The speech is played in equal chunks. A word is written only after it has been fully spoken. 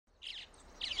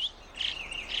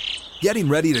Getting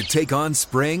ready to take on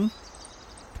spring?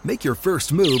 Make your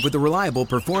first move with the reliable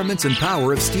performance and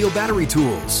power of Steel battery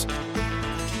tools.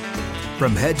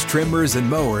 From hedge trimmers and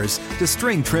mowers to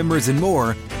string trimmers and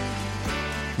more,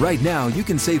 right now you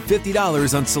can save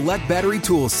 $50 on select battery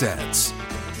tool sets.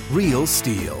 Real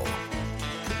Steel.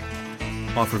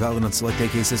 Offer valid on select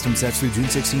AK system sets through June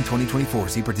 16, 2024.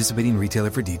 See participating retailer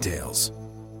for details.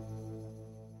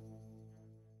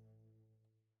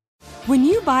 When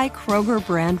you buy Kroger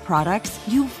brand products,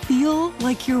 you feel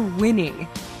like you're winning.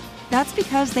 That's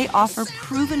because they offer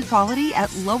proven quality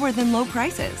at lower than low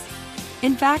prices.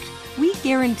 In fact, we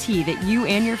guarantee that you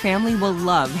and your family will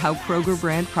love how Kroger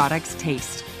brand products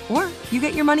taste, or you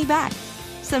get your money back.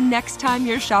 So next time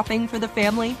you're shopping for the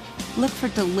family, look for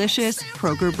delicious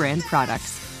Kroger brand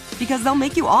products, because they'll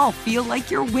make you all feel like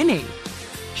you're winning.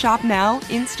 Shop now,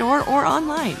 in-store, or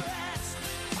online.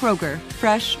 Kroger,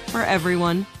 fresh for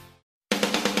everyone.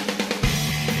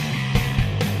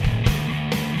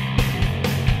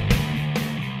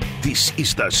 This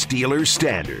is the Steelers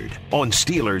Standard on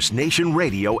Steelers Nation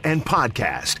Radio and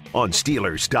podcast on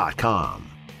Steelers.com.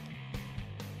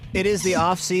 It is the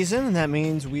off season, and that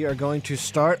means we are going to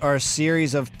start our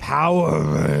series of Power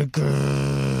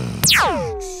Rankings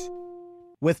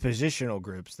with positional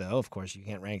groups, though. Of course, you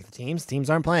can't rank the teams. Teams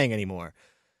aren't playing anymore.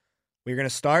 We're going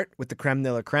to start with the creme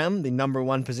de la creme, the number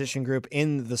one position group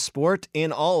in the sport,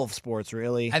 in all of sports,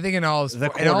 really. I think in all of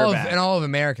the in all of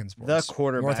American sports. The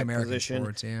quarterback North American position.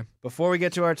 Sports, yeah. Before we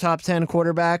get to our top 10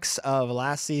 quarterbacks of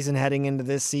last season heading into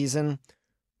this season,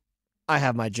 I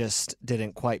have my just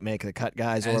didn't quite make the cut,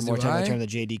 guys, or more time to turn the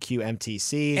JDQ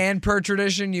MTC. And per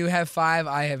tradition, you have 5,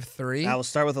 I have 3. I will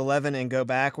start with 11 and go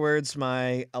backwards.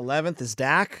 My 11th is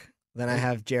Dak. Then I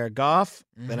have Jared Goff.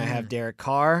 Then I have Derek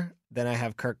Carr. Then I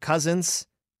have Kirk Cousins.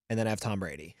 And then I have Tom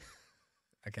Brady.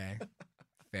 Okay.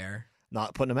 Fair.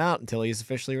 Not putting him out until he's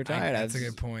officially retired. That's a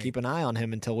good point. Keep an eye on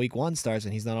him until week 1 starts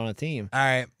and he's not on a team. All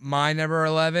right. My number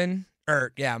 11, I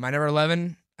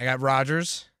got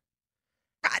Rodgers.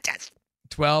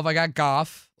 12, I got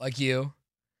Goff, like you.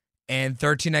 And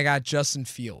 13, I got Justin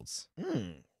Fields.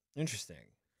 Interesting.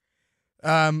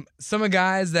 Some of the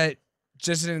guys that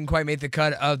just didn't quite make the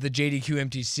cut of the JDQ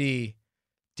MTC,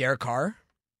 Derek Carr,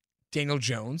 Daniel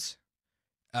Jones,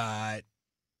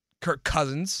 Kirk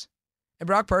Cousins, and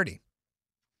Brock Purdy.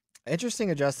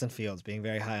 Interesting of Justin Fields, being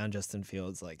very high on Justin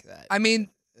Fields like that. I mean,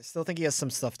 I still think he has some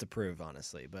stuff to prove,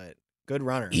 honestly, but good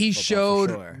runner. He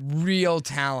showed real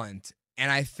talent, and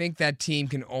I think that team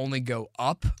can only go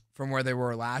up from where they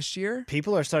were last year.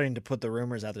 People are starting to put the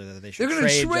rumors out there that they should They're going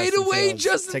to trade away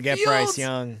Justin to get Fields. Bryce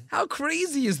Young. How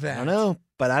crazy is that? I don't know,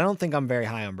 but I don't think I'm very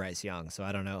high on Bryce Young, so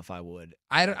I don't know if I would.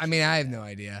 I have no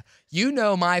idea. You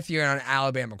know my theory on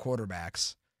Alabama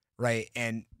quarterbacks, right?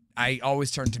 And I always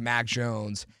turn to Mac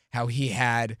Jones, how he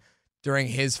had, during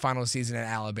his final season at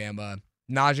Alabama,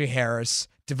 Najee Harris,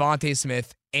 Devontae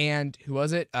Smith, and who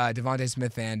was it? Devontae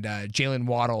Smith and Jalen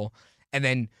Waddle, and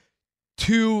then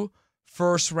 2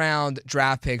 first-round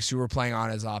draft picks who were playing on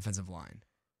his offensive line.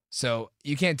 So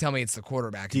you can't tell me it's the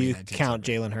quarterback. Do you count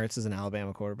Jalen Hurts as an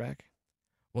Alabama quarterback?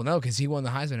 Well, no, because he won the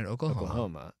Heisman at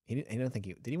Oklahoma. Did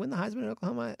he win the Heisman at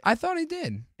Oklahoma? I thought he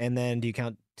did. And then do you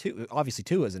count Tua? Obviously,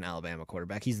 Tua is an Alabama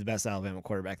quarterback. He's the best Alabama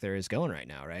quarterback there is going right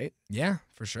now, right? Yeah,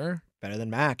 for sure. Better than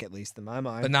Mac, at least in my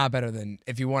mind. But not better than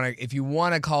if you want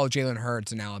to call Jalen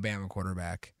Hurts an Alabama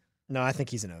quarterback. No, I think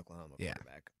he's an Oklahoma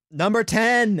quarterback. Number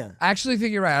 10. I actually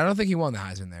think you're right. I don't think he won the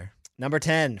Heisman there. Number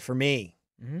 10 for me.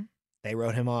 They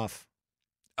wrote him off.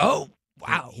 Oh,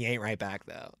 wow. He ain't right back,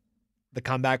 though. The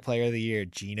comeback player of the year,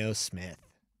 Geno Smith.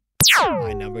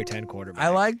 My number 10 quarterback. I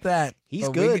like that. He's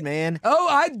good, man.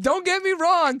 Oh, don't get me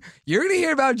wrong. You're going to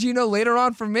hear about Geno later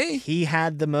on from me. He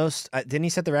had the most. Didn't he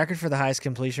set the record for the highest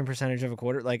completion percentage of a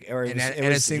quarter? In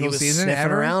a single season sniffing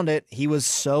ever? Around it. He was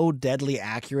so deadly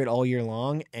accurate all year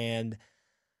long. And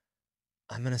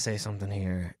I'm going to say something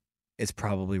here. It's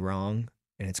probably wrong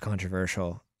and it's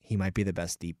controversial. He might be the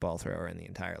best deep ball thrower in the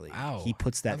entire league. Wow. He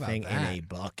puts that thing in a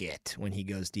bucket when he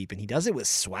goes deep, and he does it with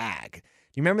swag. Do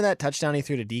you remember that touchdown he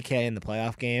threw to DK in the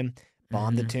playoff game?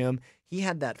 Bombed it to him. He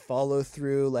had that follow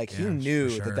through. He knew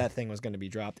that thing was going to be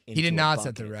dropped into He did not a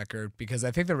set the record, because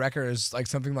I think the record is like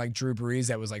something like Drew Brees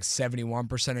that was like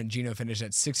 71%, and Geno finished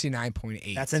at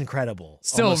 69.8. That's incredible.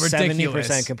 Still almost ridiculous.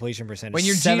 70% completion percentage. When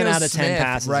you're 7 Geno out of 10 Smith,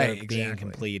 passes right, are being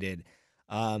completed.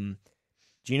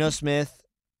 Geno Smith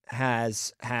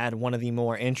has had one of the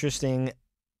more interesting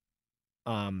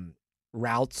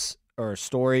routes or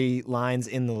storylines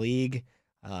in the league.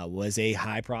 Was a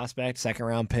high prospect,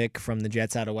 2nd-round pick from the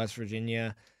Jets out of West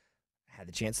Virginia. had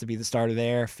the chance to be the starter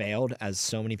there, failed, as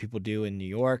so many people do in New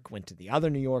York, went to the other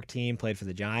New York team, played for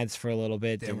the Giants for a little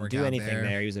bit, didn't do anything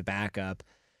there. He was a backup.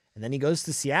 And then he goes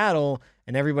to Seattle,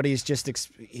 and everybody's just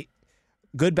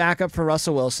good backup for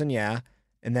Russell Wilson, yeah.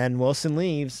 And then Wilson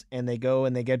leaves, and they go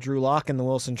and they get Drew Lock in the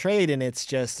Wilson trade, and it's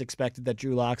just expected that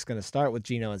Drew Lock's going to start with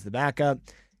Geno as the backup.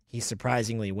 He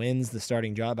surprisingly wins the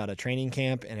starting job out of training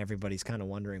camp, and everybody's kind of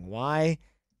wondering why.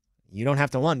 You don't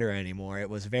have to wonder anymore. It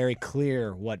was very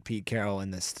clear what Pete Carroll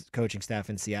and this coaching staff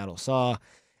in Seattle saw,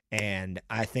 and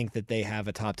I think that they have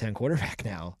a top 10 quarterback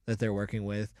now that they're working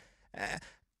with.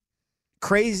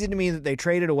 Crazy to me that they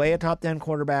traded away a top 10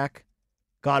 quarterback,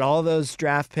 got all those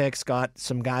draft picks, got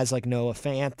some guys like Noah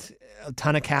Fant, a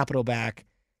ton of capital back,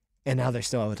 and now they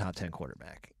still have a top 10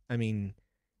 quarterback. I mean,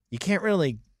 you can't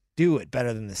really do it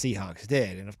better than the Seahawks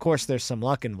did. And, of course, there's some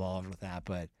luck involved with that,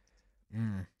 but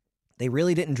they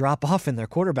really didn't drop off in their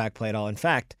quarterback play at all. In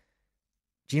fact,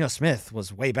 Geno Smith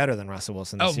was way better than Russell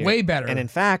Wilson this year. Way better. And, in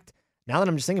fact, now that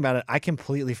I'm just thinking about it, I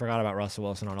completely forgot about Russell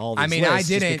Wilson on all these lists. I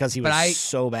didn't, just because he was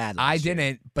so bad last year. I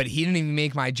didn't, but he didn't even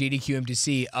make my JDQ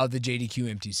MTC of the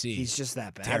JDQ MTC. He's just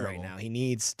that bad right now. He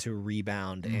needs to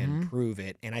rebound and prove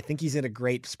it. And I think he's in a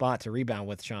great spot to rebound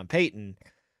with Sean Payton.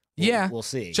 We'll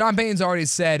see. Sean Payton's already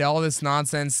said all this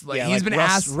nonsense. He's been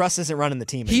asked. Russ isn't running the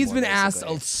team anymore. He's been asked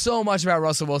so much about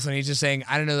Russell Wilson. He's just saying,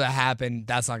 I don't know that happened.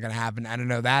 That's not going to happen. I don't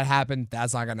know that happened.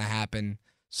 That's not going to happen.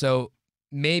 So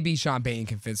maybe Sean Payton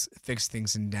can fix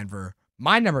things in Denver.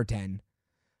 My number 10,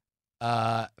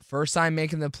 first time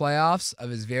making the playoffs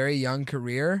of his very young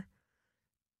career,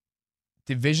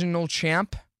 divisional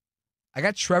champ. I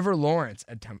got Trevor Lawrence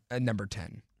at number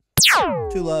 10.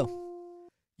 Too low.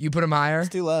 You put him higher? It's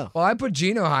too low. Well, I put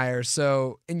Geno higher,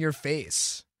 so in your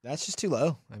face. That's just too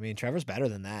low. I mean, Trevor's better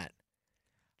than that.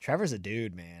 Trevor's a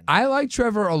dude, man. I like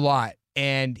Trevor a lot,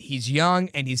 and he's young,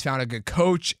 and he's found a good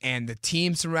coach, and the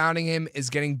team surrounding him is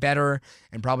getting better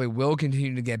and probably will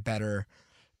continue to get better.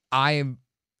 I am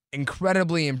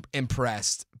incredibly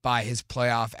impressed by his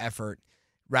playoff effort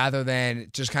rather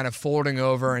than just kind of folding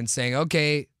over and saying,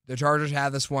 okay, the Chargers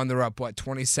had this one. They're up,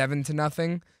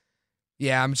 27-0?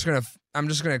 Yeah, I'm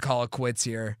just gonna call it quits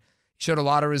here. He showed a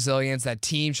lot of resilience. That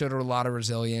team showed a lot of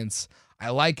resilience. I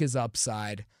like his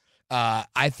upside.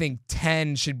 I think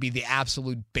 10 should be the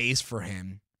absolute base for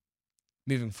him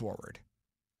moving forward.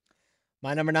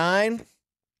 My number 9,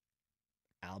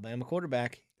 Alabama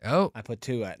quarterback. Oh, I put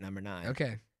Tua at number 9.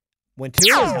 Okay. When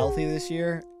Tua was healthy this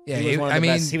year, he was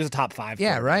best. He was a top 5.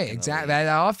 Yeah, right. Exactly.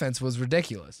 That offense was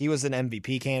ridiculous. He was an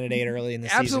MVP candidate early in the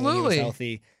season when he was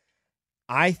healthy.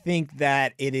 I think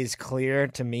that it is clear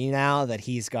to me now that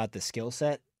he's got the skill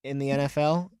set in the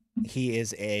NFL. He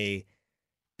is a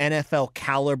NFL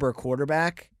caliber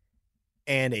quarterback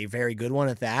and a very good one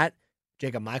at that.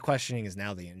 Jacob, my questioning is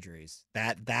now the injuries.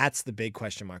 That's the big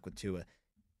question mark with Tua.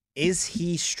 Is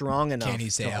he strong enough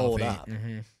to hold up?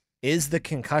 Mm-hmm. Is the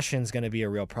concussions going to be a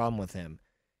real problem with him?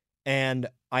 And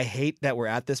I hate that we're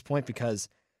at this point because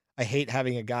I hate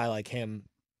having a guy like him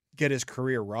get his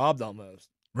career robbed almost.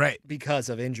 Right. Because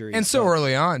of injuries. And so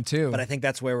early on, too. But I think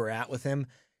that's where we're at with him.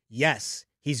 Yes,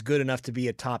 he's good enough to be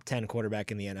a top 10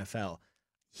 quarterback in the NFL.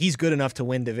 He's good enough to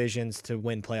win divisions, to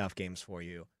win playoff games for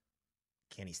you.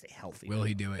 Can he stay healthy? Will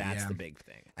he do it? That's the big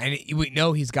thing. And we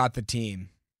know he's got the team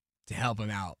to help him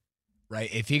out, right?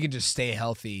 If he can just stay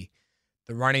healthy,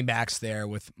 the running backs there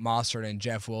with Mostert and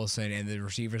Jeff Wilson and the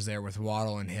receivers there with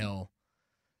Waddle and Hill.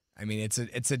 I mean,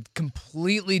 it's a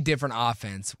completely different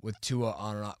offense with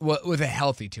Tua with a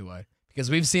healthy Tua,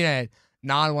 because we've seen a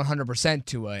non-100%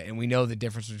 Tua, and we know the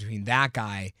difference between that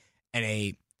guy and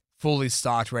a fully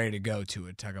stocked, ready to go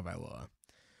Tua Tagovailoa.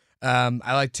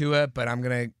 I like Tua, but I'm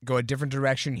gonna go a different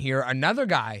direction here. Another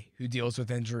guy who deals with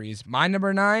injuries. My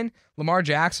number 9, Lamar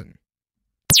Jackson.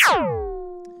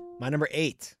 My number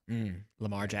 8,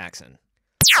 Lamar Jackson.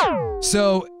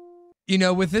 So,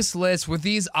 with this list, with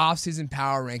these offseason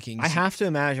power rankings, I have to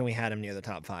imagine we had him near the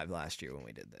top 5 last year when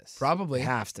we did this. Probably. It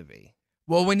has to be.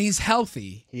 Well, when he's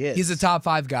healthy, he's a top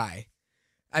 5 guy.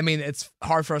 I mean, it's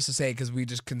hard for us to say because we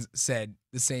just said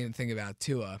the same thing about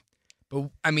Tua. But,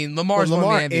 I mean, Lamar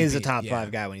is a top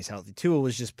 5 guy when he's healthy. Tua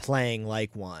was just playing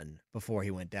like one before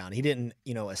he went down. He didn't,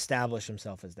 establish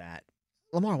himself as that.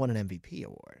 Lamar won an MVP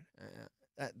award.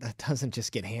 That doesn't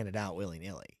just get handed out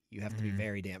willy-nilly. You have to be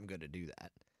very damn good to do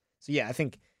that. So, yeah, I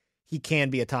think he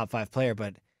can be a top 5 player,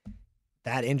 but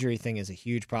that injury thing is a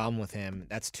huge problem with him.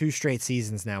 That's 2 straight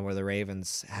seasons now where the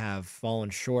Ravens have fallen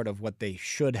short of what they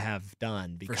should have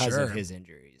done because of his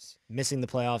injuries. Missing the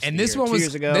playoffs and 2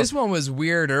 years ago. This one was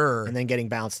weirder. And then getting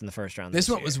bounced in the first round This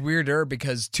one was weirder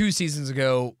because 2 seasons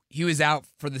ago, he was out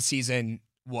for the season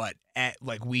at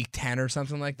like week 10 or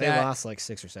something like They that. lost like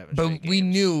 6 or 7 But straight we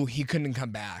games. knew he couldn't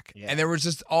come back. Yeah. And there was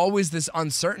just always this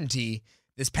uncertainty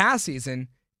this past season.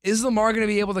 Is Lamar going to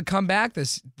be able to come back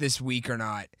this week or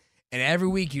not? And every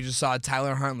week you just saw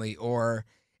Tyler Huntley or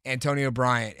Antonio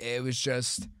Bryant. It was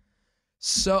just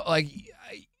so like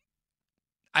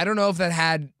I don't know if that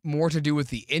had more to do with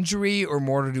the injury or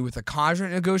more to do with the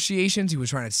contract negotiations. He was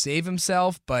trying to save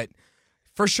himself, but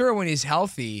for sure when he's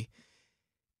healthy,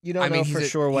 You don't know for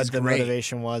sure what he's the great.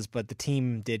 motivation was, but the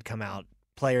team did come out.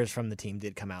 Players from the team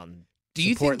did come out and Do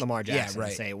you support think- Lamar yeah, Jackson right.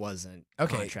 and say it wasn't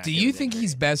Okay. contract, Do it you was think injury.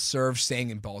 he's best served staying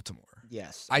in Baltimore?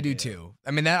 Yes. I do too.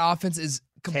 I mean, that offense is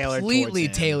Tailored completely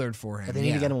towards him. tailored for him. But they need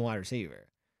yeah. to get him a wide receiver.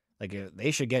 Like they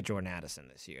should get Jordan Addison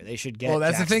this year. They should get. Well,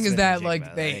 that's the Jackson thing is Smith that and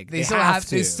like Jigba. they still have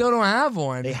to. they still don't have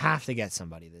one. They have to get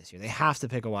somebody this year. They have to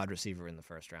pick a wide receiver in the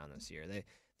first round this year.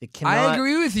 They cannot. I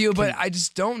agree with you, but I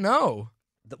just don't know.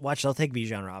 Watch, they'll take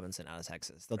Bijan Robinson out of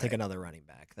Texas. They'll take another running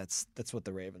back. That's what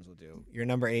the Ravens will do. Your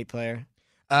number 8 player.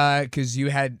 Because you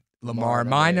had Lamar.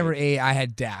 My number 8, I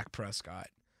had Dak Prescott.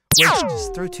 Which,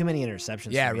 Just threw too many interceptions.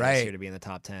 Yeah, for me right. This year to be in the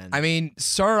top 10. I mean,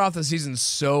 started off the season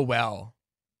so well.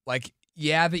 Like,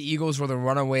 yeah, the Eagles were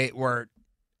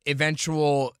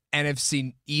eventual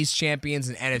NFC East champions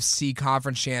and NFC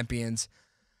conference champions.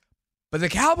 But the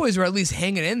Cowboys were at least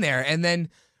hanging in there. And then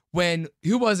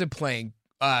who was it playing?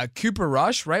 Cooper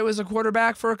Rush, right, was a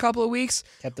quarterback for a couple of weeks.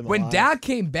 Kept them When alive. Dak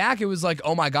came back, it was like,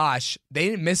 oh my gosh, they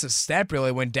didn't miss a step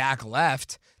really when Dak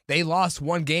left. They lost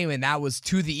one game, and that was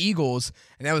to the Eagles,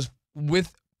 and that was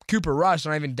with Cooper Rush,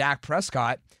 not even Dak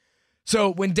Prescott. So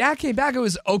when Dak came back, it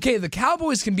was, okay, the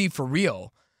Cowboys can be for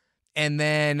real. And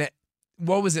then,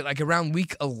 what was it, like around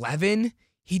week 11,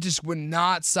 he just would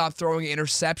not stop throwing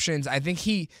interceptions. I think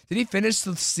did he finish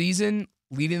the season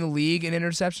leading the league in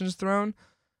interceptions thrown?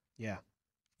 Yeah.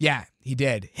 Yeah, he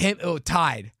did.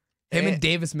 Tied. Him and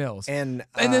Davis Mills. And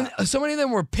then so many of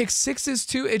them were pick sixes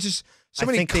too. It's just so I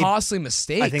many think costly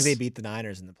mistakes. I think they beat the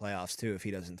Niners in the playoffs too if he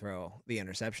doesn't throw the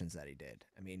interceptions that he did.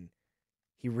 I mean,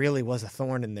 he really was a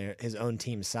thorn in his own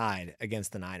team's side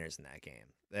against the Niners in that game.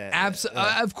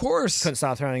 Of course. Couldn't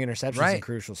stop throwing interceptions in Right.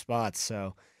 crucial spots.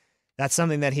 So that's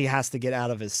something that he has to get out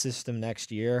of his system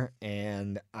next year.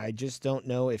 And I just don't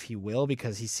know if he will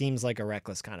because he seems like a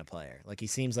reckless kind of player. Like he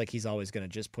seems like he's always going to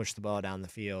just push the ball down the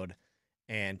field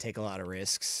and take a lot of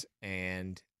risks.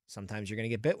 And sometimes you're going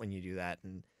to get bit when you do that.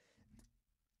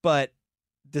 But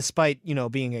despite,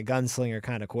 being a gunslinger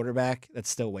kind of quarterback, that's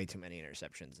still way too many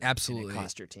interceptions. Absolutely. And it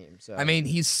cost your team. So I mean,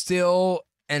 he still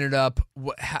ended up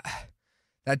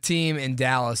that team in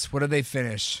Dallas. What did they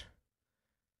finish?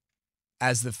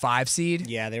 As the 5 seed?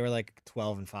 yeah, they were like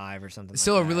 12-5 or something.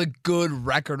 Still like a that. really good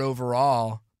record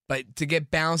overall. But to get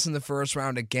bounced in the first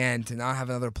round again, to not have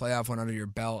another playoff one under your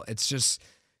belt, it's just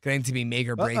going to be make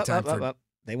or break time for.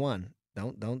 They won.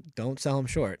 Don't sell them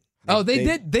short. They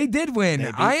did win. they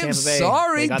beat I am Tampa Bay.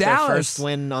 sorry, They got Dallas. their first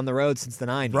win on the road since the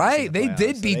 90s. Right, in the they playoffs.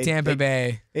 did So beat Tampa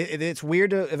Bay. It's weird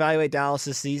to evaluate Dallas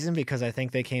this season because I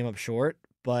think they came up short,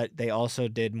 but they also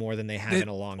did more than they have in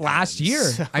a long time. Last year.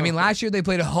 So- I mean, last year they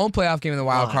played a home playoff game in the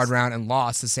wild card Lost. round and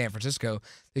lost to San Francisco.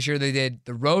 This year they did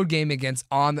the road game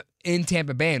in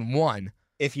Tampa Bay and won.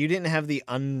 if you didn't have the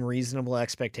unreasonable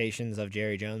expectations of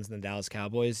Jerry Jones and the Dallas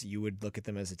Cowboys, you would look at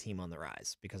them as a team on the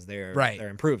rise because they're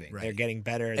improving. Right. They're getting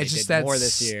better. It's they just did that more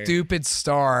this year. stupid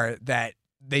star that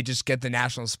they just get the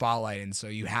national spotlight, and so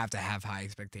you have to have high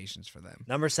expectations for them.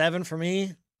 Number 7 for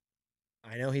me.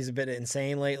 I know he's a bit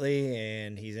insane lately,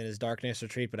 and he's in his darkness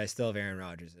retreat, but I still have Aaron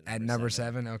Rodgers At number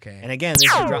 7, okay. And again,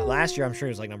 last year I'm sure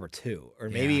it was like number 2 or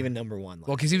maybe even number 1.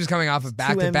 Well, because he was coming off of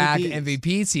back-to-back MVPs.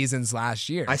 MVP seasons last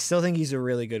year. I still think he's a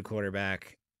really good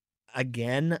quarterback.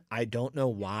 Again, I don't know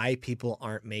why people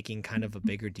aren't making kind of a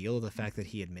bigger deal of the fact that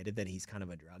he admitted that he's kind of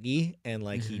a druggie and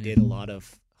like he did a lot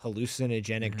of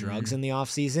hallucinogenic drugs in the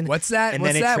offseason. What's that? And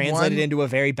What's then it that translated one? into a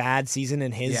very bad season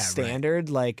in his Yeah, right. standard.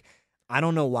 Like, I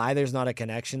don't know why there's not a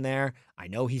connection there. I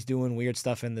know he's doing weird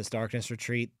stuff in this darkness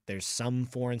retreat. There's some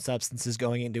foreign substances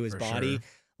going into his For body. sure.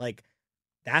 Like,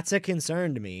 that's a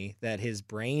concern to me that his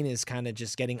brain is kind of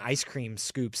just getting ice cream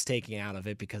scoops taken out of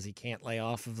it because he can't lay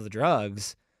off of the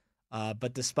drugs.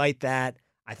 But despite that,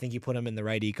 I think you put him in the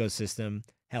right ecosystem.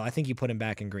 Hell, I think you put him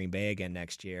back in Green Bay again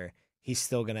next year. He's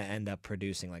still going to end up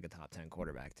producing like a top 10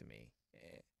 quarterback to me.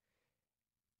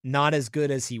 Not as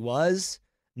good as he was.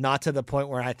 Not to the point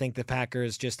where I think the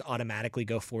Packers just automatically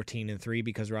go 14-3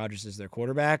 because Rodgers is their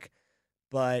quarterback.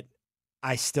 But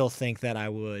I still think that I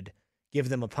would give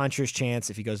them a puncher's chance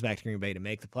if he goes back to Green Bay to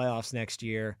make the playoffs next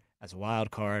year as a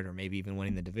wild card or maybe even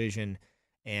winning the division.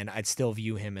 And I'd still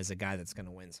view him as a guy that's going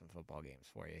to win some football games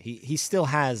for you. He still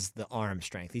has the arm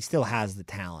strength. He still has the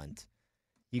talent.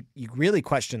 You really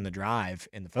question the drive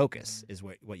and the focus is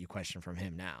what you question from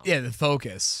him now. Yeah, the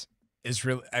focus is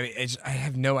really. I mean, I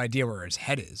have no idea where his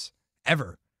head is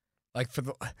ever. Like for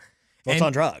the. It's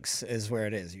on drugs is where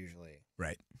it is usually.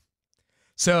 Right.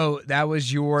 So that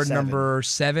was your 7. number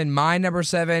 7. My number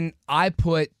 7, I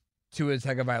put Tua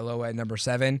Tagovailoa at number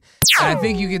 7. And I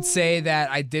think you could say that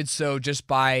I did so just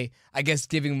by, I guess,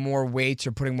 giving more weight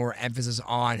or putting more emphasis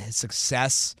on his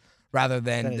success rather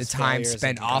than the time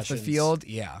spent off the field.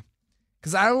 Yeah.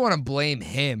 Because I don't want to blame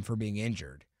him for being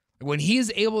injured. When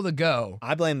he's able to go.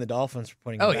 I blame the Dolphins for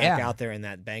putting him back out there in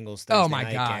that Bengals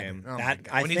Thursday night game.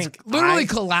 I think he's literally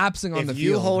collapsing on the field. If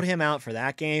you hold him out for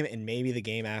that game and maybe the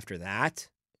game after that,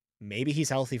 maybe he's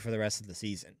healthy for the rest of the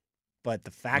season. But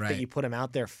the fact that you put him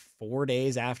out there 4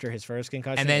 days after his first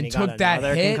concussion and then he took got that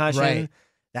another hit, concussion,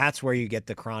 that's where you get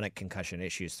the chronic concussion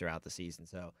issues throughout the season.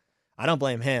 So I don't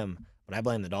blame him, but I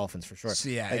blame the Dolphins for sure. So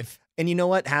yeah, and you know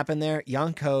what happened there?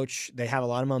 Young coach, they have a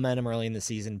lot of momentum early in the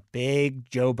season. Big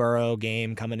Joe Burrow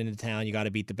game coming into town. You got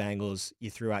to beat the Bengals. You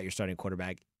threw out your starting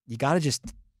quarterback. You got to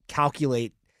just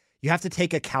calculate. You have to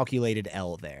take a calculated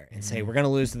L there and say, we're going to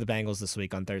lose to the Bengals this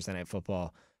week on Thursday Night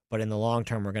Football. But in the long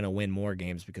term, we're going to win more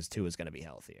games because Tua is going to be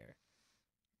healthier.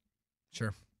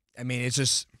 Sure. I mean, it's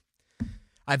just,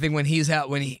 I think when he's out,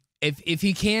 if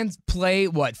he can play,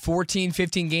 14,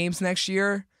 15 games next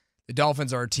year, the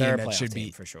Dolphins are a team that should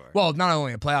be, for sure. Well, not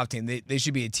only a playoff team, they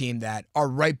should be a team that are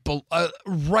right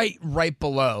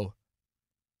below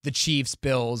the Chiefs,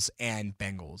 Bills, and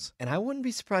Bengals. And I wouldn't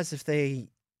be surprised if they,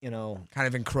 kind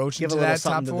of encroach give into a little that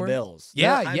something top to 4. the Bills.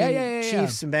 Yeah.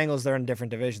 Chiefs and Bengals, they're in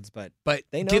different divisions, but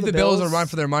they know give the Bills a run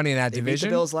for their money in that they division. Beat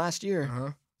the Bills last year.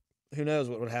 Uh-huh. Who knows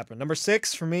what would happen? Number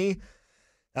 6 for me.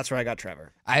 That's where I got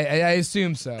Trevor. I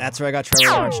assume so. That's where I got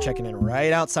Trevor Lawrence checking in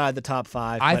right outside the top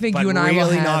 5. I think you and I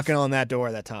really will knocking on that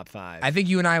door, that top 5. I think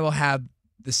you and I will have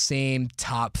the same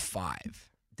top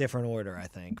 5. Different order, I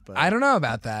think. But I don't know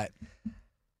about that.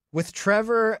 With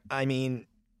Trevor, I mean,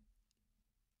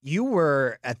 you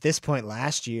were at this point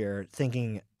last year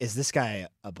thinking, is this guy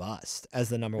a bust as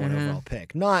the number 1 overall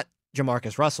pick? Not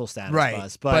Jamarcus Russell status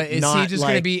bust, but is he just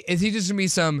going to be? Is he just going to be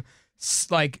some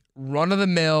like run of the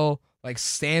mill, like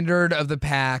standard of the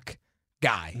pack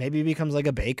guy? Maybe he becomes like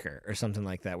a Baker or something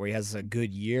like that, where he has a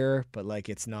good year, but like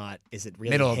it's not. Is it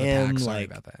really middle him? Of the pack? Sorry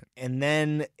like, about that. And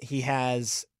then he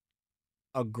has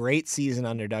a great season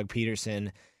under Doug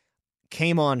Peterson.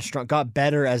 Came on strong, got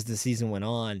better as the season went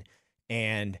on,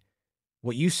 and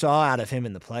what you saw out of him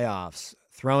in the playoffs,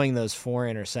 throwing those 4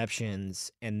 interceptions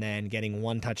and then getting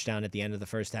 1 touchdown at the end of the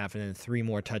first half and then 3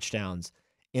 more touchdowns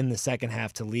in the second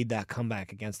half to lead that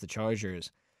comeback against the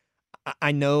Chargers.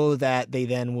 I know that they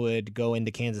then would go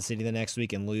into Kansas City the next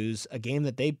week and lose a game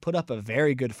that they put up a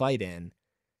very good fight in,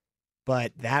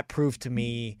 but that proved to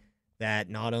me that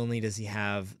not only does he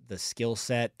have the skill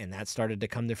set, and that started to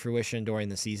come to fruition during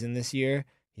the season this year,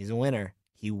 he's a winner.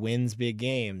 He wins big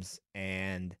games,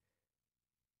 and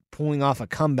pulling off a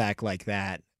comeback like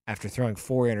that after throwing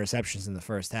 4 interceptions in the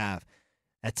first half,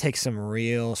 that takes some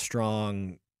real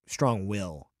strong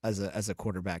will as a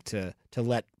quarterback to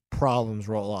let problems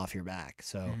roll off your back.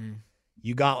 So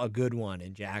you got a good one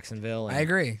in Jacksonville. And, I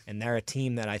agree. And they're a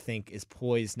team that I think is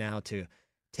poised now to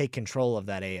take control of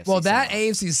that AFC Well, that South.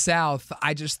 AFC South,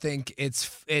 I just think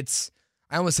it's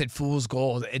I almost said fool's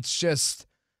gold. It's just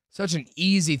such an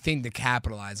easy thing to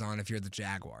capitalize on if you're the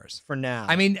Jaguars. For now.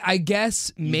 I mean, I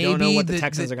guess maybe you don't know what the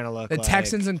Texans are going to look like. The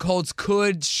Texans and Colts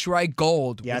could strike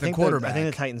gold with a quarterback. I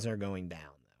think the Titans are going down.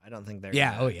 I don't think they're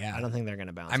I don't think they're going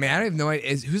to bounce. I mean, I don't even know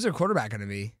who's their quarterback going to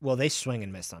be. Well, they swing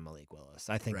and miss on Malik Willis.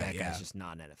 I think that guy's just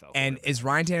not an NFL And is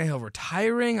Ryan Tannehill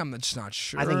retiring? I'm just not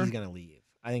sure. I think he's going to leave.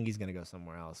 I think he's going to go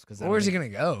somewhere else. Where's he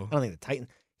going to go? I don't think the Titans.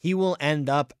 He will end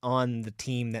up on the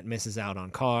team that misses out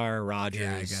on Carr,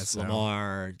 Rodgers,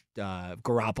 Lamar,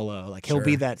 Garoppolo. Like he'll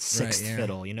be that sixth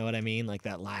fiddle. You know what I mean? Like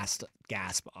that last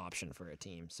gasp option for a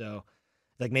team. So,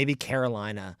 like maybe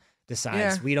Carolina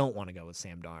decides we don't want to go with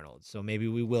Sam Darnold, so maybe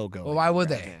we will go. Well, why would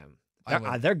they? Him.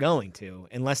 They're going to,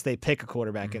 unless they pick a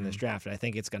quarterback in this draft. I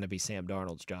think it's going to be Sam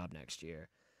Darnold's job next year.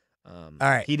 All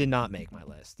right. He did not make my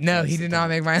list. No, he did not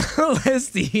make my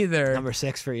list either. Number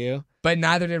 6 for you? But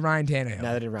neither did Ryan Tannehill.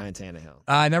 Neither did Ryan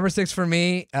Tannehill. Number 6 for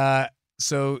me.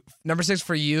 So number 6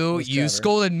 for you. Who's you Trevor?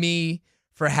 Scolded me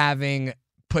for having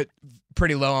put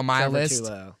pretty low on my Trevor list.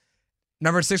 Too low.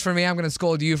 Number 6 for me. I'm going to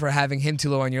scold you for having him too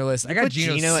low on your list. I got put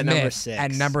Geno Geno Smith at number 6.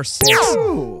 At number 6.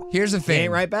 Ooh. Here's the He thing.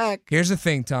 ain't right back. Here's the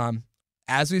thing, Tom.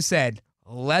 As we said,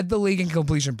 led the league in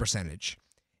completion percentage.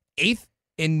 8th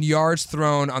in yards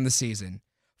thrown on the season.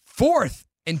 4th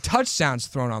in touchdowns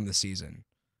thrown on the season.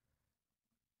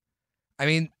 I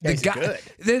mean, Yeah, the he's guy.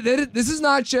 good. This is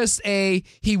not just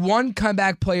he won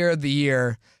comeback player of the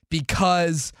year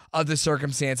because of the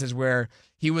circumstances where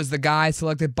he was the guy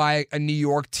selected by a New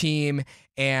York team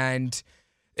and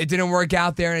it didn't work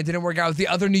out there and it didn't work out with the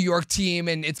other New York team.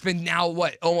 And it's been now,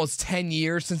 almost 10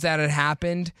 years since that had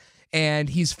happened. And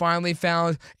he's finally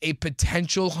found a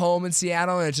potential home in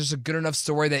Seattle. And it's just a good enough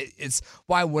story that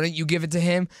why wouldn't you give it to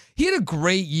him? He had a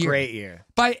great year. Great year.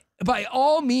 By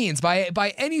all means,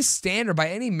 by any standard, by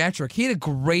any metric, he had a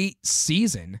great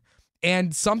season.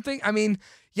 And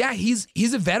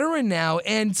he's a veteran now,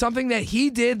 and something that he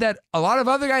did that a lot of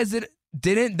other guys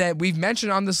didn't that we've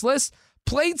mentioned on this list,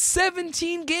 played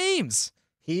 17 games.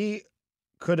 He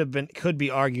could be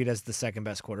argued as the second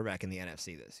best quarterback in the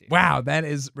NFC this year. Wow, that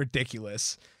is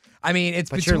ridiculous. I mean,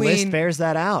 but your list bears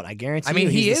that out. I guarantee you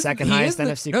he's the second highest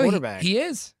NFC quarterback. He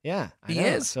is. Yeah, he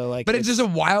is. So but it's just a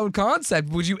wild concept.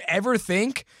 Would you ever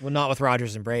think? Well, not with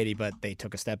Rodgers and Brady, but they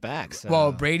took a step back. So.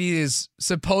 Well, Brady is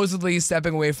supposedly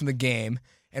stepping away from the game,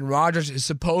 and Rodgers is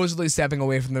supposedly stepping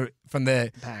away from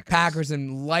the Packers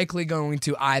and likely going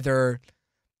to either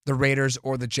the Raiders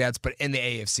or the Jets, but in the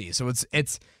AFC. So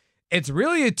it's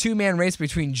really a two-man race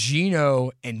between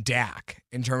Geno and Dak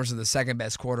in terms of the second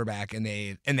best quarterback in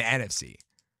the NFC.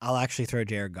 I'll actually throw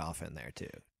Jared Goff in there too.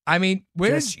 I mean,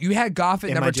 you had Goff at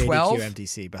number 12? JDQ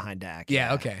MTC behind Dak.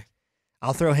 Yeah, okay.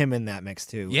 I'll throw him in that mix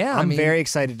too. Yeah, I'm very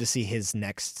excited to see his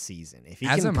next season. If he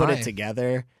can put it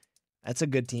together, that's a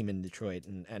good team in Detroit,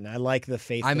 and I like the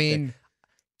faith.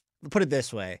 Put it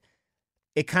this way.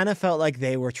 It kind of felt like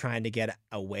they were trying to get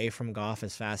away from Goff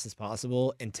as fast as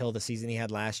possible until the season he had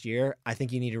last year. I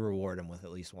think you need to reward him with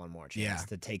at least one more chance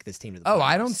to take this team to the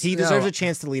playoffs. He deserves a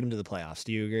chance to lead him to the playoffs.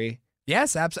 Do you agree?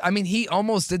 Yes, absolutely. I mean, he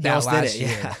almost did that last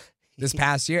year. This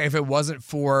past year, if it wasn't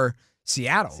for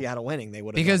Seattle winning, they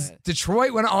would have. Because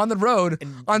Detroit went on the road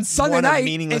on Sunday night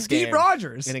and beat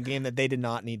Rodgers in a game that they did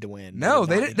not need to win. No,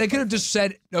 they could have just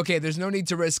said, okay, there's no need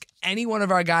to risk any one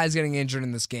of our guys getting injured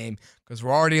in this game because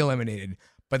we're already eliminated.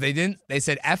 But they didn't. They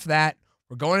said, F that.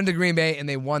 We're going into Green Bay, and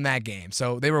they won that game.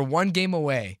 So they were one game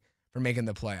away from making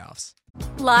the playoffs.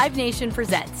 Live Nation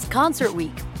presents Concert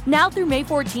Week. Now through May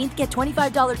 14th, get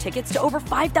 $25 tickets to over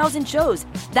 5,000 shows.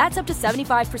 That's up to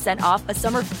 75% off a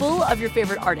summer full of your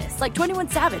favorite artists like 21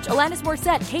 Savage, Alanis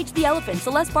Morissette, Cage the Elephant,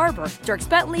 Celeste Barber, Dierks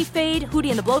Bentley, Fade, Hootie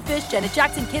and the Blowfish, Janet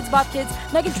Jackson, Kids Bop Kids,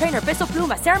 Meghan Trainor, Peso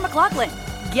Pluma, Sarah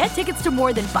McLachlan. Get tickets to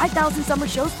more than 5,000 summer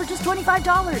shows for just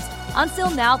 $25. Until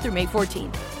now through May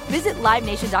 14th. Visit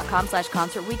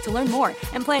LiveNation.com/Concert Week to learn more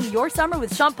and plan your summer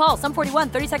with Sean Paul, Sum 41,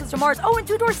 30 Seconds to Mars, and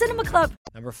Two Door Cinema Club.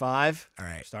 Number 5. All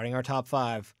right. Starting our top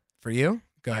 5. For you?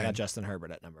 Go ahead. I got Justin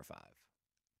Herbert at number 5.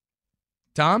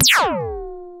 Tom?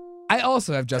 I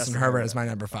also have Justin Herbert as my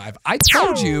number 5. I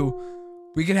told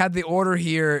you we could have the order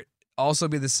here also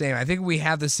be the same. I think we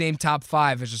have the same top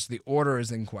 5. It's just the order is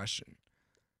in question.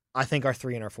 I think our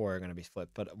 3 and our 4 are going to be split,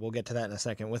 but we'll get to that in a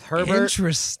second. With Herbert,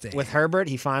 interesting. With Herbert,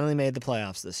 he finally made the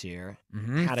playoffs this year.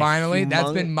 Mm-hmm. Finally,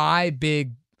 that's been my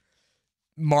big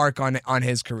mark on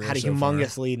his career. Had a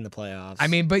humongous lead in the playoffs. I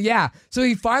mean, but yeah, so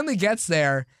he finally gets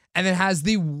there and then has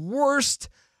the worst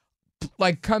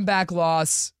comeback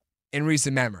loss in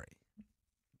recent memory.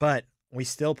 But we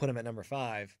still put him at number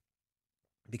 5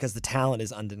 because the talent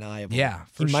is undeniable. Yeah,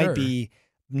 he might be.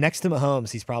 Next to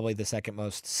Mahomes, he's probably the second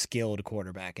most skilled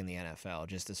quarterback in the NFL,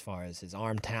 just as far as his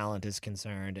arm talent is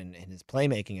concerned and his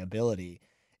playmaking ability.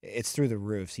 It's through the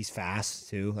roofs. He's fast,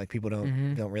 too. People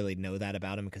don't really know that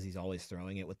about him because he's always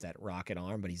throwing it with that rocket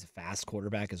arm, but he's a fast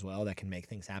quarterback as well that can make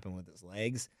things happen with his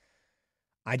legs.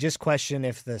 I just question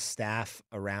if the staff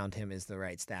around him is the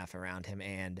right staff around him,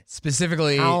 and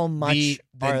specifically how much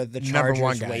are the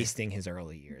Chargers guy wasting his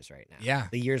early years right now? Yeah,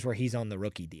 the years where he's on the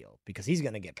rookie deal because he's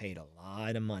going to get paid a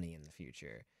lot of money in the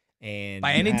future, and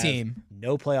by any team,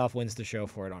 no playoff wins to show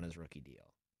for it on his rookie deal.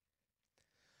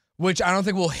 Which I don't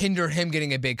think will hinder him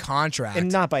getting a big contract.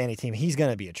 And not by any team. He's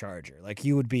going to be a Charger.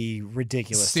 You would be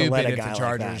ridiculous to let a guy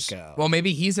like that go. Well,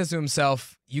 maybe he says to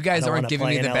himself, "You guys aren't giving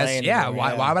me the best." Yeah,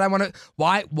 why would I want to?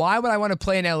 Why would I want to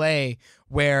play in LA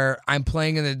where I'm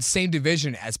playing in the same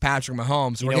division as Patrick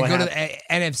Mahomes? We're going to go to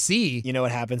the NFC. You know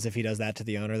what happens if he does that to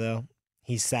the owner, though?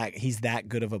 He's that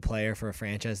good of a player for a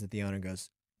franchise that the owner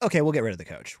goes, okay, we'll get rid of the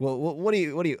coach. Well, what do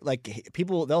you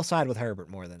people? They'll side with Herbert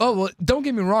more than. Oh well, don't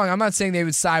get me wrong. I'm not saying they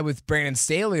would side with Brandon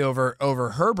Staley over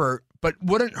Herbert, but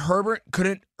couldn't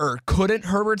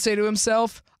Herbert say to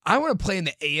himself, I want to play in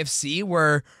the AFC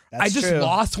where I just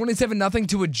lost 27-0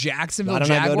 to a Jacksonville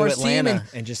Jaguars team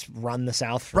and just run the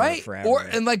South forever.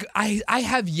 And like I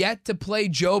have yet to play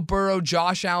Joe Burrow,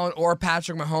 Josh Allen, or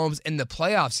Patrick Mahomes in the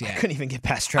playoffs yet. I couldn't even get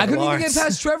past Trevor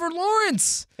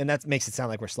Lawrence. And that makes it sound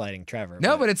like we're sliding Trevor.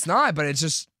 No, but it's not. But it's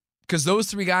just because those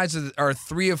three guys are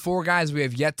 3 of 4 guys we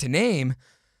have yet to name.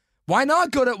 Why not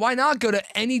go to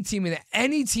any team,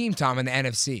 Tom, in the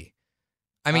NFC?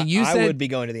 I mean, I would be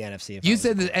going to the NFC. You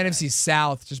said the NFC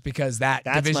South just because that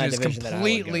division is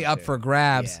completely up for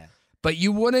grabs. Yeah. But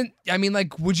you wouldn't, I mean,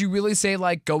 like, would you really say,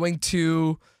 like, going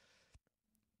to,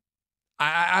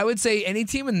 I would say any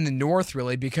team in the North,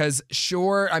 really, because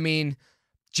sure, I mean,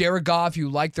 Jared Goff, you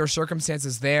like their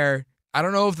circumstances there. I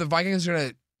don't know if the Vikings are going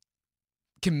to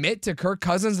commit to Kirk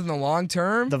Cousins in the long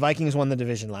term. The Vikings won the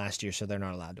division last year, so they're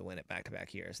not allowed to win it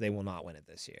back-to-back years. They will not win it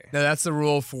this year. No, that's the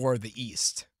rule for the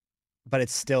East. But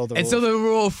it's still the rule. It's still the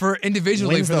rule for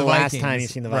individually When's for the Vikings. last time you've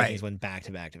seen the Vikings win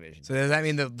back-to-back divisions? So does that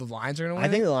mean the Lions are going to win? I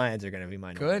think the Lions are going to be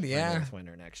my Good, yeah. North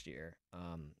winner next year.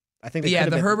 I think.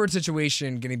 The Herbert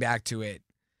situation. Getting back to it,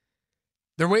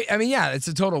 it's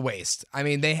a total waste. I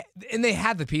mean, they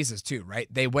had the pieces too, right?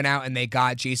 They went out and they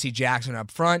got J.C. Jackson up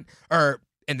front, or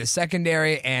in the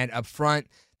secondary, and up front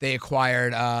they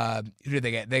acquired. Who did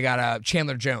they get? They got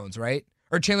Chandler Jones, right?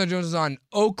 Or Chandler Jones is on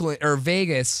Oakland or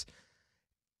Vegas.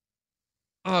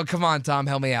 Oh, come on, Tom,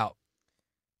 help me out.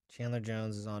 Chandler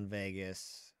Jones is on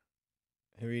Vegas.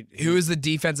 Who is the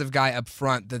defensive guy up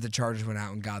front that the Chargers went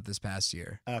out and got this past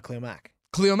year? Khalil Mack.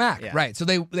 Khalil Mack, yeah. Right. So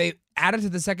they added to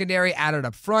the secondary, added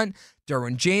up front.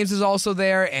 Derwin James is also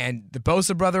there, and the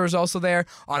Bosa brother is also there.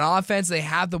 On offense, they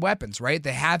have the weapons, right?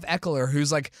 They have Eckler,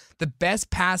 who's like the best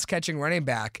pass-catching running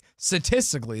back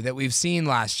statistically that we've seen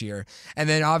last year. And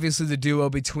then obviously the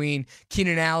duo between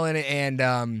Keenan Allen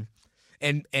and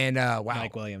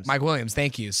Mike Williams. Mike Williams,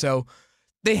 thank you. So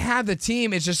they have the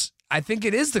team. It's just, I think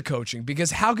it is the coaching,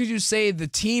 because how could you say the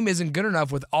team isn't good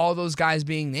enough with all those guys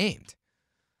being named?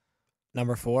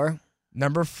 Number 4. Do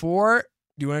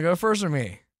you want to go first or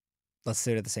me? Let's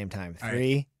do it at the same time.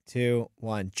 3, 2,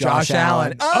 1. Josh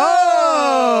Allen.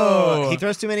 Oh! He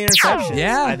throws too many interceptions.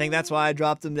 Yeah. I think that's why I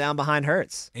dropped him down behind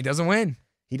Hurts. He doesn't win.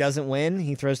 He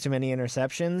throws too many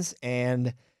interceptions.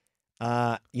 And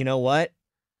you know what?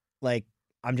 Like,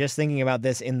 I'm just thinking about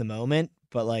this in the moment,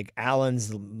 but like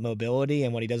Allen's mobility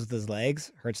and what he does with his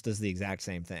legs, Hurts does the exact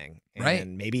same thing.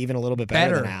 And maybe even a little bit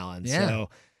better than Allen. Yeah.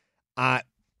 So,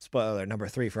 spoiler, number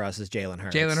 3 for us is Jalen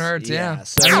Hurts. Jalen Hurts, yeah.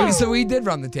 So we did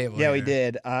run the table. Yeah, here. we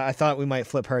did. I thought we might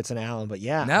flip Hurts and Allen, but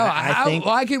yeah. No, I think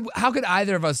how could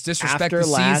either of us disrespect after the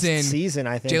last season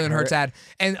I think Jalen Hurts had?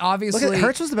 And obviously, look,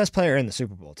 Hurts was the best player in the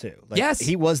Super Bowl too. Like, yes,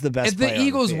 he was the best. If player the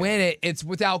Eagles on the win it, it's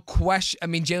without question. I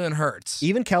mean, Jalen Hurts.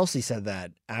 Even Kelsey said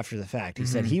that after the fact. He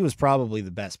said he was probably the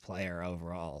best player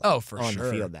overall. Oh, for on sure.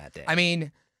 the field that day. I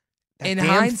mean. That in damn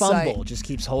hindsight, fumble just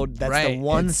keeps holding. That's right, the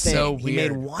one it's thing. So he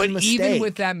weird. made one but mistake. Even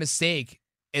with that mistake,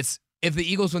 it's if the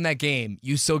Eagles win that game,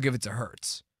 you still give it to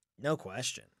Hurts. No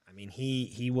question. I mean,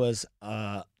 he was.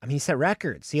 He set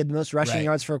records. He had the most rushing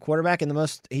yards for a quarterback and the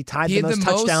most. He tied the most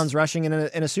touchdowns rushing in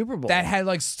a Super Bowl. That had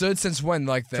like stood since when,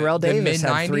 like the Terrell Davis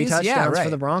mid-90s? had 3 touchdowns for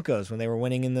the Broncos when they were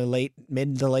winning in the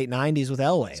mid to late 90s with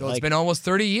Elway. So it's been almost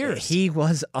 30 years. He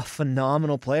was a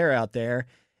phenomenal player out there,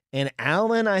 and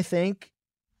Allen, I think.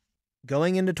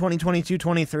 Going into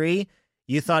 2022-23,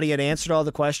 you thought he had answered all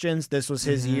the questions. This was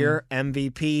his year,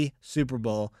 MVP, Super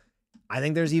Bowl. I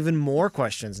think there's even more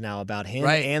questions now about him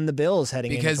and the Bills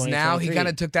heading into 2023. Because now he kind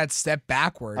of took that step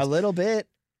backwards. A little bit.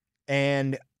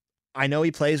 And I know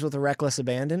he plays with a reckless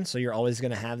abandon, so you're always going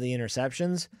to have the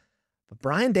interceptions. But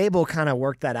Brian Daboll kind of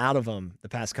worked that out of him the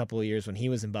past couple of years when he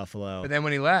was in Buffalo. But then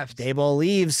when he left. Daboll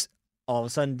leaves. All of a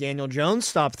sudden, Daniel Jones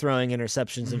stopped throwing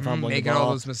interceptions and fumbling the ball. Making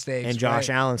all those mistakes. And Josh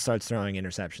Allen starts throwing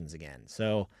interceptions again.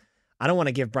 So I don't want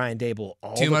to give Brian Daboll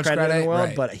all too the much credit in the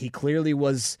world, but he clearly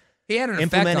was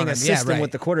implementing a system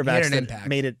with the quarterbacks that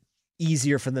made it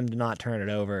easier for them to not turn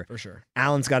it over. For sure.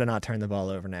 Allen's got to not turn the ball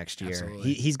over next year.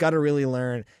 Absolutely. He's got to really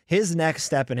learn. His next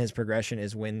step in his progression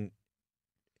is when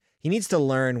he needs to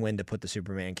learn when to put the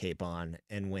Superman cape on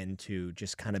and when to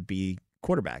just kind of be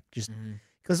quarterback. Just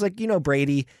because, like,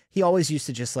 Brady, he always used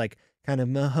to just like kind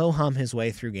of ho-hum his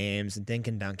way through games and dink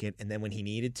and dunk it. And then when he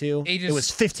needed to, it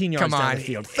was 15 yards down the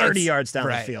field, 30 yards down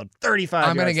the field, 35 yards down the field.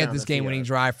 I'm going to get this game-winning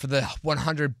drive for the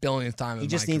 100 billionth time He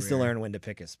just needs to learn when to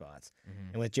pick his spots.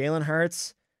 And with Jalen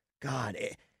Hurts, God,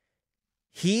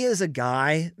 he is a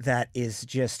guy that is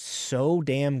just so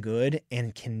damn good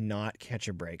and cannot catch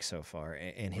a break so far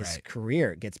in his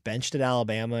career. Gets benched at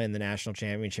Alabama in the national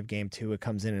championship game too. It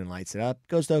comes in and lights it up.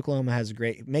 Goes to Oklahoma,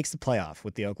 makes the playoff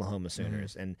with the Oklahoma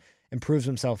Sooners and improves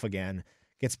himself again.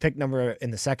 gets picked number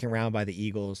in the second round by the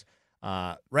Eagles.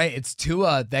 Right, it's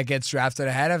Tua that gets drafted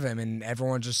ahead of him, and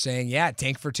everyone's just saying, yeah,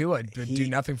 tank for Tua, do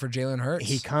nothing for Jalen Hurts.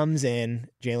 He comes in,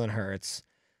 Jalen Hurts,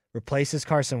 replaces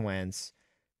Carson Wentz,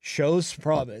 shows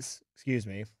promise,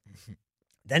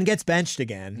 then gets benched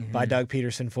again by Doug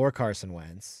Peterson for Carson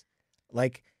Wentz.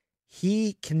 Like,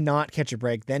 he cannot catch a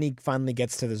break. Then he finally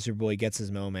gets to the Super Bowl, he gets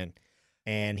his moment,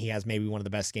 and he has maybe one of the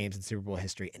best games in Super Bowl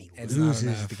history, and he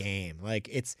loses the game. Like,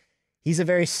 he's a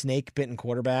very snake-bitten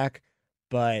quarterback,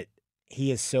 but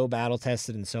he is so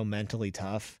battle-tested and so mentally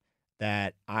tough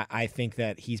that I think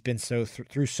that he's been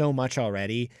through so much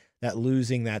already that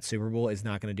losing that Super Bowl is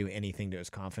not going to do anything to his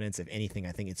confidence. If anything,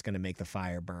 I think it's going to make the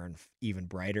fire burn even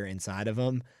brighter inside of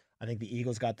him. I think the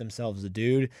Eagles got themselves a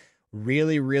dude.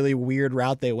 Really, really weird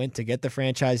route they went to get the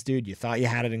franchise dude. You thought you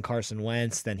had it in Carson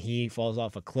Wentz, then he falls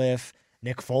off a cliff.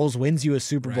 Nick Foles wins you a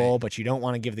Super Bowl, but you don't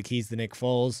want to give the keys to Nick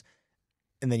Foles.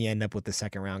 And then you end up with the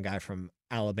second-round guy from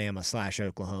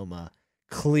Alabama/Oklahoma.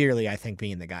 Clearly, I think,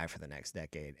 being the guy for the next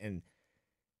decade. And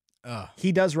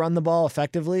he does run the ball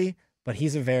effectively, but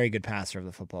he's a very good passer of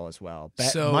the football as well.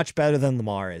 Much better than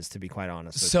Lamar is, to be quite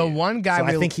honest with you. One guy,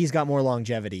 I think he's got more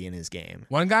longevity in his game.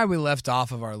 One guy we left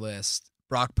off of our list,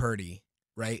 Brock Purdy,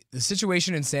 right? The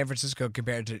situation in San Francisco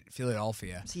compared to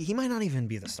Philadelphia. See, he might not even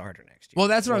be the starter next year. Well,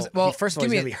 that's what I was. Well, first of all,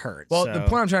 he's going to be hurt. Well, the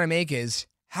point I'm trying to make is,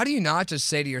 how do you not just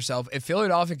say to yourself, if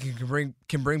Philadelphia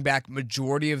can bring back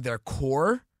majority of their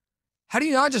core, how do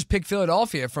you not just pick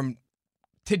Philadelphia from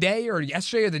today or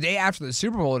yesterday or the day after the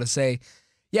Super Bowl to say,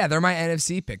 yeah, they're my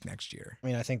NFC pick next year? I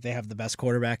mean, I think they have the best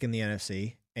quarterback in the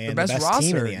NFC and the best roster,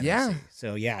 team in the NFC. Yeah.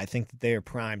 So, yeah, I think that they are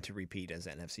primed to repeat as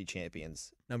NFC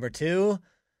champions. Number 2,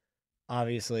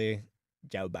 obviously,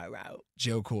 Joe Burrow.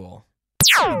 Joe Cool.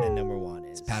 And then number 1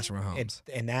 is Patrick Mahomes.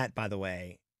 And that, by the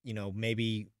way,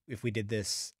 maybe if we did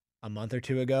this a month or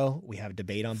 2 ago, we have a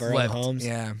debate on Burrow and Mahomes.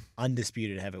 Yeah.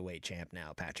 Undisputed heavyweight champ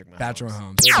now, Patrick Mahomes. Patrick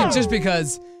Mahomes. It's just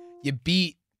because you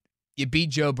beat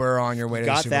Joe Burrow on your way to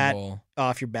the Super Bowl. Got that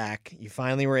off your back. You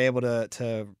finally were able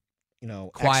to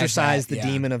exercise the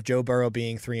demon of Joe Burrow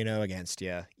being 3-0 against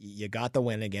you. You got the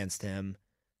win against him.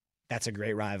 That's a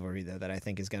great rivalry, though, that I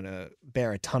think is going to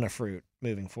bear a ton of fruit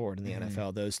moving forward in the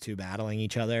NFL, those two battling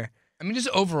each other. I mean, just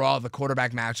overall, the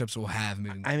quarterback matchups we'll have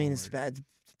moving forward. I mean, it's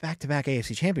back-to-back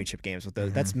AFC championship games with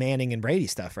those. That's Manning and Brady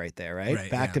stuff right there, right?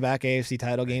 Back-to-back AFC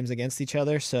title games against each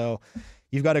other. So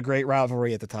you've got a great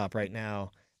rivalry at the top right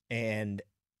now, and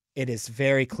it is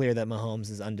very clear that Mahomes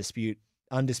is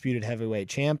undisputed heavyweight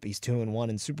champ. He's 2-1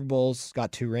 in Super Bowls,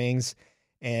 got 2 rings,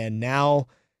 and now,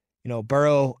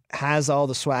 Burrow has all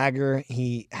the swagger.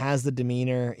 He has the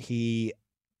demeanor. He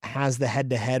has the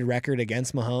head-to-head record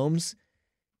against Mahomes.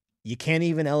 You can't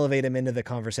even elevate him into the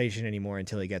conversation anymore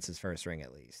until he gets his first ring,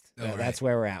 at least. That's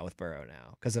where we're at with Burrow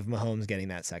now, because of Mahomes getting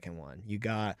that second one. You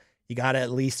got to at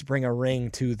least bring a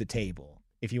ring to the table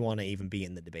if you want to even be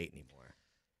in the debate anymore.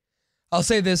 I'll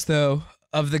say this, though.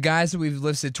 Of the guys that we've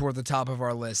listed toward the top of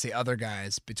our list, the other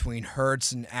guys between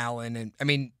Hurts and Allen, and I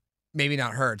mean, maybe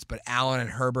not Hurts, but Allen and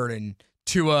Herbert and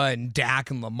Tua and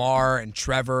Dak and Lamar and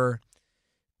Trevor.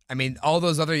 I mean, all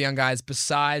those other young guys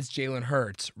besides Jalen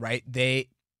Hurts, right?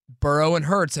 Burrow and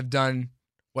Hurts have done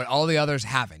what all the others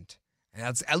haven't, and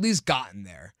that's at least gotten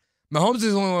there. Mahomes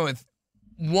is the only one with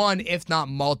one, if not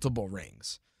multiple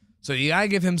rings. So you got to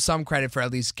give him some credit for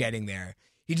at least getting there.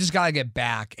 He just got to get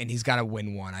back, and he's got to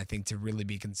win one, I think, to really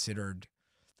be considered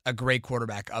a great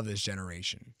quarterback of this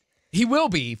generation. He will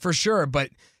be, for sure, but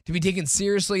to be taken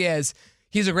seriously as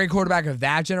he's a great quarterback of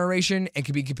that generation and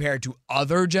can be compared to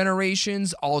other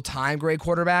generations, all-time great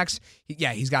quarterbacks,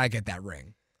 he's got to get that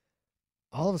ring.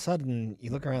 All of a sudden, you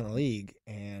look around the league,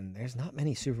 and there's not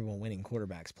many Super Bowl winning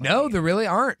quarterbacks playing. No, there really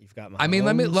aren't. You've got Mahomes. I mean,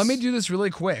 let me do this really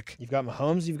quick. You've got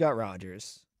Mahomes, you've got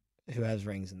Rodgers, who has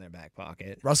rings in their back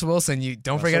pocket. Russell Wilson,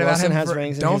 don't forget about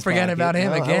him. Don't forget about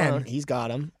him again. He's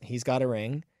got him. He's got a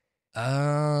ring.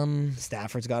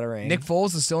 Stafford's got a ring. Nick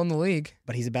Foles is still in the league,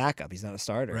 but he's a backup. He's not a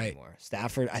starter anymore.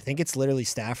 Stafford, I think it's literally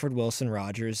Stafford, Wilson,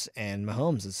 Rodgers, and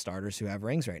Mahomes as starters who have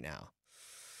rings right now.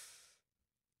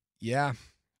 Yeah.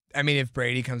 I mean, if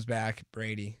Brady comes back,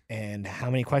 Brady. And how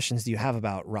many questions do you have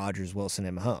about Rodgers, Wilson,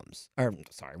 and Mahomes?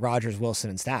 Rodgers, Wilson,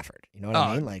 and Stafford. You know what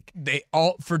I mean? Like, they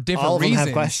all, for different all of them reasons,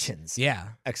 have questions. Yeah,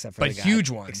 except for but the guy, huge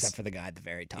ones. Except for the guy at the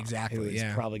very top, exactly. Who is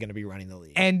probably going to be running the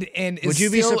league. And would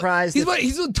you be surprised?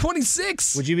 He's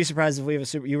 26. Would you be surprised if we have a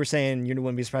Super? You were saying you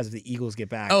wouldn't be surprised if the Eagles get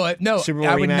back. Oh no, Super Bowl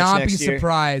I would not be year?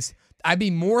 Surprised. I'd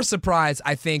be more surprised,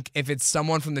 I think, if it's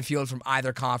someone from the field from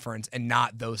either conference and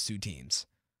not those two teams.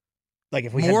 Like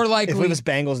if we if it was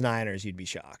Bengals Niners, you'd be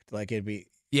shocked. Like it'd be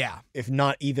if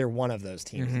not either one of those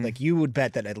teams. Like you would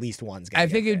bet that at least one's going to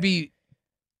I think it'd be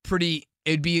pretty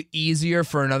it'd be easier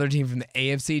for another team from the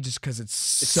AFC just because it's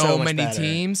so much many better.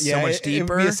 teams, Yeah, so much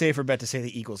deeper. It would be a safer bet to say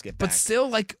the Eagles get back. But still,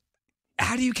 like,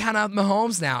 how do you count out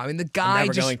Mahomes now? I mean, the guy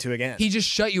never going to again. He just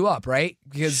shut you up, right?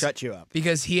 Shut you up.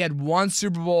 Because he had 1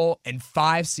 Super Bowl in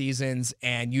 5 seasons,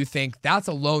 and you think that's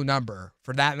a low number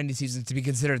for that many seasons to be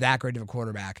considered that great of a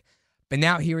quarterback. But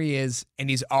now here he is, and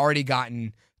he's already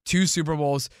gotten 2 Super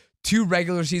Bowls, 2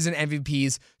 regular season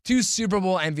MVPs, 2 Super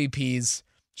Bowl MVPs.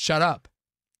 Shut up.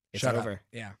 It's Shut over. up.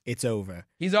 Yeah. It's over.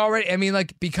 He's already, I mean,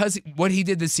 like, because what he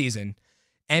did this season,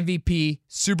 MVP,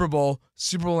 Super Bowl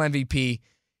MVP,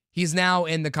 he's now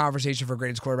in the conversation for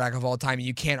greatest quarterback of all time, and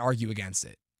you can't argue against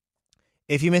it.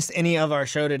 If you missed any of our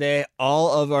show today,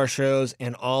 all of our shows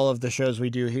and all of the shows we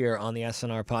do here on the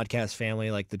SNR podcast family,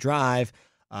 like The Drive,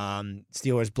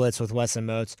 Steelers Blitz with Wes and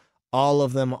Moats, all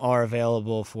of them are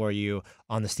available for you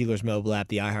on the Steelers mobile app,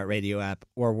 the iHeartRadio app,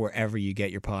 or wherever you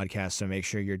get your podcasts. So make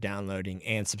sure you're downloading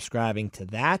and subscribing to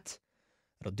that.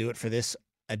 That'll do it for this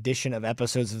edition of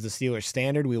episodes of the Steelers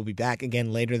Standard. We will be back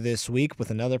again later this week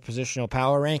with another positional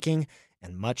power ranking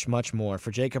and much, much more.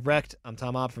 For Jacob Recht, I'm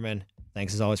Tom Opperman.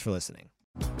 Thanks as always for listening.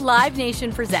 Live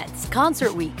Nation presents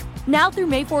Concert Week. Now through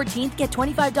May 14th, get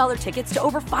 $25 tickets to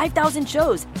over 5,000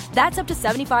 shows. That's up to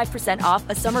 75% off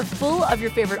a summer full of your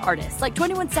favorite artists like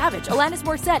 21 Savage, Alanis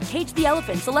Morissette, Cage the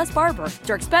Elephant, Celeste Barber,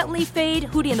 Dierks Bentley, Fade,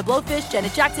 Hootie and the Blowfish,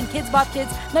 Janet Jackson, Kids Bop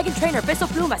Kids, Meghan Trainor, Bissell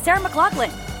Pluma, Sarah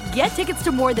McLachlan. Get tickets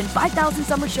to more than 5,000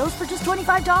 summer shows for just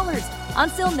 $25.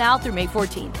 Until now through May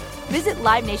 14th. Visit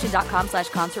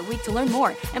LiveNation.com/Concert Week to learn more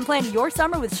and plan your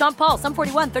summer with Sean Paul, Sum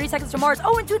 41, 30 Seconds to Mars,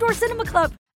 and Two Door Cinema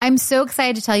Club. I'm so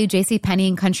excited to tell you JCPenney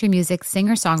and country music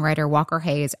singer-songwriter Walker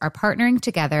Hayes are partnering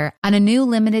together on a new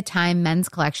limited-time men's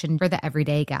collection for the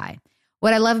everyday guy.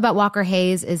 What I love about Walker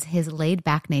Hayes is his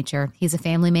laid-back nature. He's a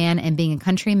family man, and being a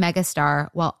country megastar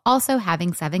while also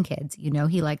having 7 kids, you know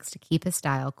he likes to keep his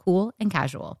style cool and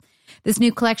casual. This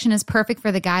new collection is perfect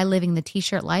for the guy living the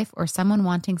t-shirt life or someone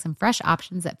wanting some fresh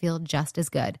options that feel just as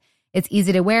good. It's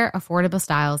easy to wear, affordable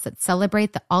styles that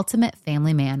celebrate the ultimate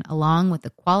family man, along with the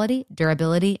quality,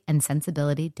 durability, and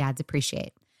sensibility dads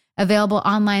appreciate. Available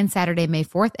online Saturday, May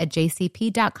 4th at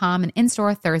jcp.com and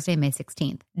in-store Thursday, May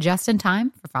 16th, just in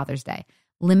time for Father's Day.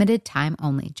 Limited time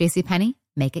only. JCPenney,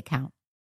 make it count.